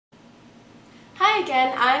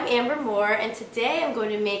again, I'm Amber Moore, and today I'm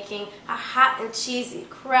going to be making a hot and cheesy,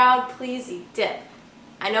 crowd-pleasy dip.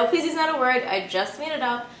 I know pleasy is not a word, I just made it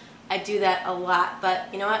up. I do that a lot, but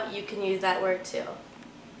you know what? You can use that word too.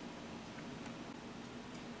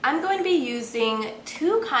 I'm going to be using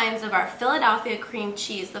two kinds of our Philadelphia cream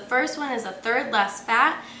cheese. The first one is a third less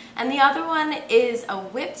fat, and the other one is a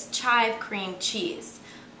whipped chive cream cheese.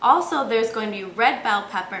 Also, there's going to be red bell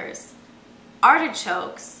peppers,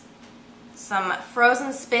 artichokes, some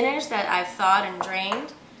frozen spinach that I've thawed and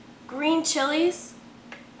drained, green chilies,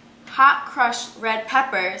 hot crushed red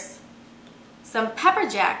peppers, some pepper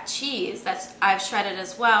jack cheese that I've shredded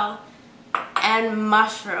as well, and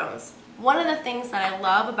mushrooms. One of the things that I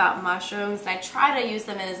love about mushrooms, and I try to use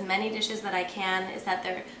them in as many dishes that I can, is that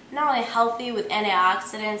they're not only healthy with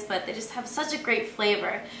antioxidants, but they just have such a great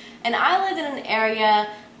flavor. And I live in an area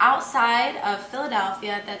outside of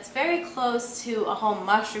Philadelphia that's very close to a whole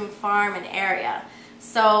mushroom farm and area.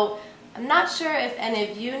 So I'm not sure if any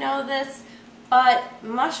of you know this, but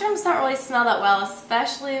mushrooms don't really smell that well,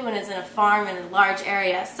 especially when it's in a farm in a large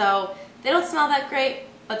area. So they don't smell that great,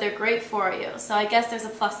 but they're great for you. So I guess there's a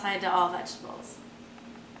plus side to all vegetables.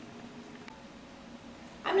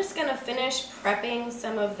 I'm just going to finish prepping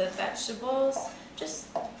some of the vegetables. Just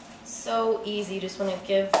so easy. Just want to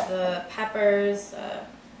give the peppers a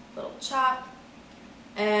little chop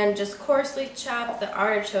and just coarsely chop the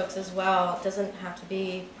artichokes as well. It doesn't have to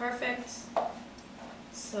be perfect.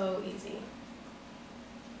 So easy.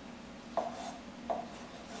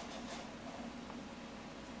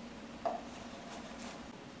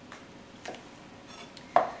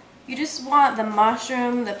 You just want the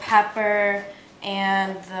mushroom, the pepper,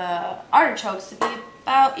 and the artichokes to be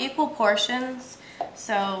about equal portions.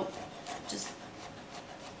 So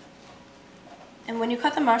and when you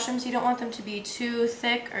cut the mushrooms, you don't want them to be too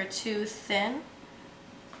thick or too thin.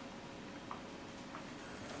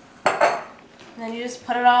 And then you just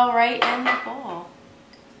put it all right in the bowl.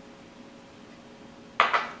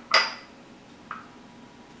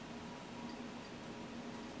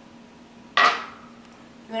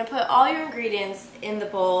 You're going to put all your ingredients in the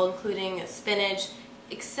bowl, including spinach,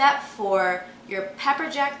 except for your pepper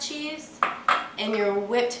jack cheese and your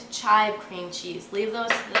whipped chive cream cheese. Leave those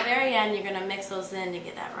to the very end. You're going to mix those in to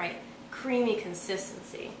get that right creamy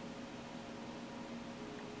consistency.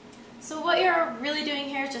 So what you're really doing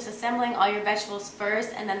here is just assembling all your vegetables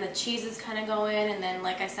first, and then the cheeses kind of go in, and then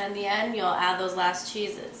like I said in the end, you'll add those last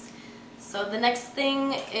cheeses. So the next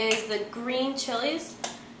thing is the green chilies.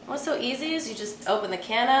 What's so easy is you just open the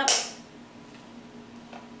can up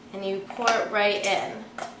and you pour it right in.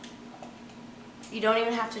 You don't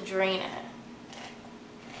even have to drain it.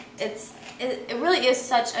 It really is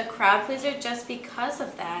such a crowd pleaser just because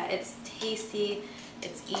of that. It's tasty,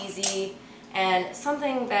 it's easy, and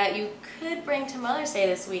something that you could bring to Mother's Day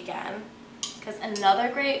this weekend. Because another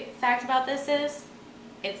great fact about this is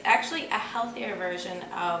it's actually a healthier version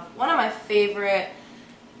of one of my favorite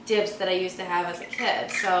dips that I used to have as a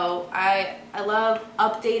kid. So I love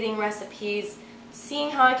updating recipes,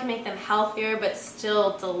 seeing how I can make them healthier but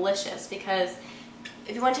still delicious, because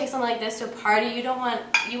if you want to take something like this to a party, you want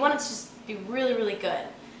it to just be really, really good,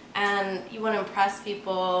 and you want to impress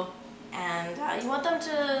people, and you want them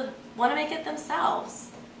to want to make it themselves.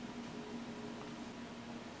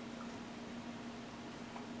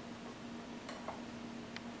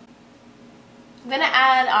 I'm going to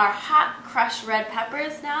add our hot crushed red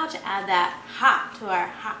peppers now to add that hot to our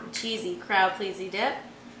hot and cheesy crowd pleasy dip.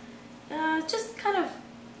 Just kind of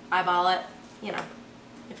eyeball it, you know.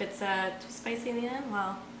 If it's too spicy in the end,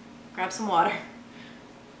 well, grab some water.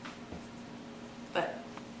 But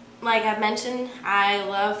like I've mentioned, I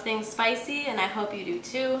love things spicy, and I hope you do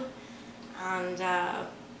too. And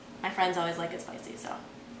my friends always like it spicy, so.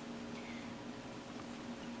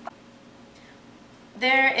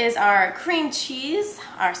 There is our cream cheese,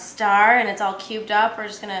 our star, and it's all cubed up. We're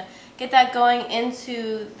just going to get that going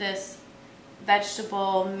into this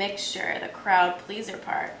vegetable mixture, the crowd pleaser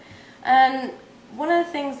part. And one of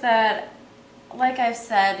the things that, like I've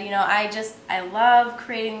said, you know, I love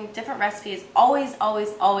creating different recipes, always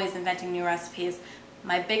inventing new recipes.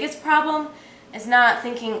 My biggest problem is not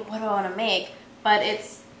thinking, what do I want to make, but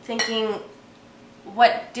it's thinking,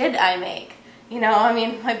 what did I make? You know, I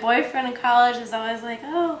mean, my boyfriend in college is always like,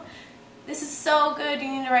 oh, this is so good, you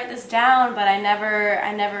need to write this down, but I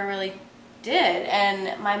never really did.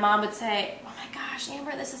 And my mom would say, oh my gosh,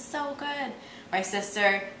 Amber, this is so good. My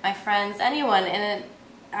sister, my friends, anyone, and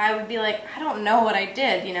I would be like, I don't know what I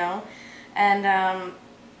did, you know. And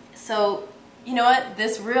so, you know what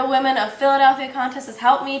this Real Women of Philadelphia contest has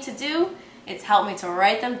helped me to do it's helped me to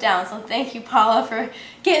write them down. So thank you, Paula, for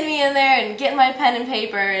getting me in there and getting my pen and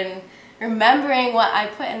paper and remembering what I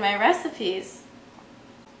put in my recipes.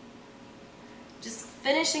 Just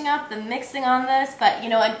finishing up the mixing on this, but you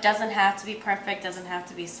know, it doesn't have to be perfect, doesn't have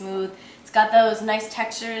to be smooth. It's got those nice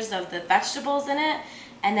textures of the vegetables in it,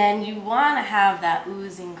 and then you want to have that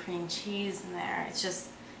oozing cream cheese in there. It's just,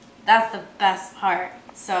 that's the best part.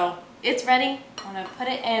 So it's ready. I'm going to put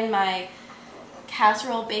it in my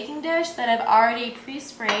casserole baking dish that I've already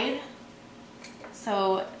pre-sprayed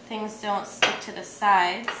so things don't stick to the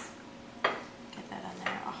sides. Get that on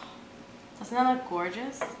there. Oh, doesn't that look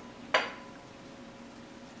gorgeous?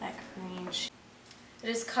 That cream cheese. I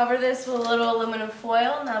just cover this with a little aluminum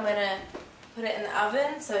foil. Now I'm going to put it in the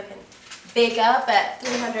oven so it can bake up at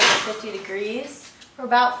 350 degrees for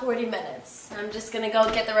about 40 minutes. I'm just going to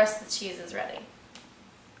go get the rest of the cheeses ready.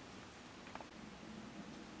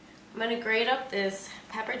 I'm going to grate up this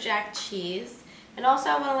pepper jack cheese, and also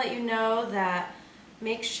I want to let you know that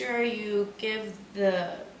make sure you give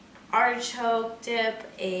the artichoke dip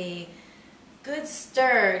a good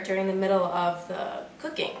stir during the middle of the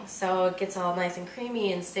cooking so it gets all nice and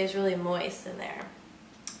creamy and stays really moist in there.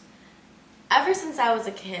 Ever since I was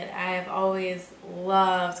a kid, I've always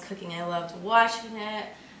loved cooking. I loved watching it,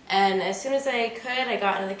 and as soon as I could, I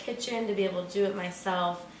got into the kitchen to be able to do it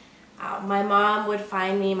myself. My mom would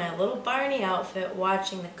find me my little Barney outfit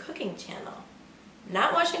watching the cooking channel.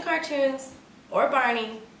 Not watching cartoons or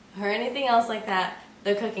Barney or anything else like that,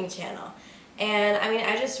 the cooking channel. And I mean,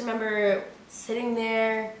 I just remember sitting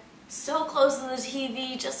there so close to the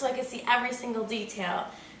TV just so I could see every single detail.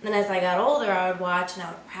 And then as I got older, I would watch and I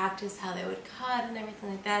would practice how they would cut and everything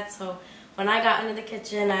like that. So when I got into the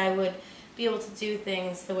kitchen, I would be able to do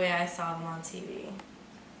things the way I saw them on TV.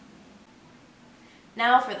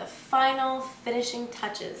 Now for the final finishing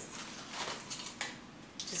touches.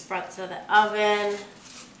 Just brought this to the oven,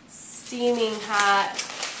 steaming hot.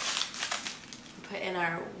 Put in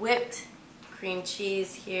our whipped cream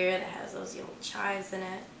cheese here that has those yummy chives in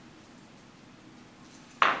it.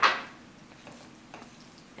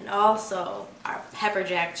 And also our pepper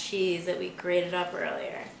jack cheese that we grated up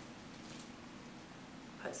earlier.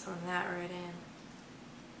 Put some of that right in.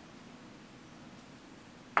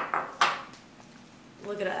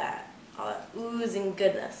 Look at that, all that oozing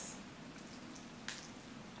goodness.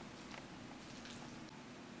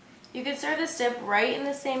 You can serve this dip right in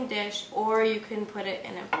the same dish, or you can put it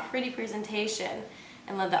in a pretty presentation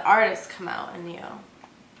and let the artist come out and you.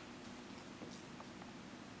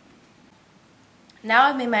 Now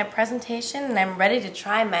I've made my presentation and I'm ready to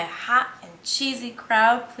try my hot and cheesy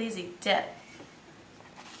crowd Pleasy dip.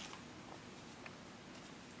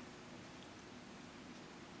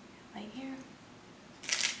 Right here.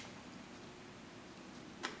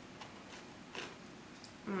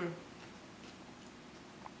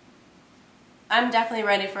 I'm definitely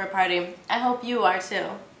ready for a party. I hope you are too.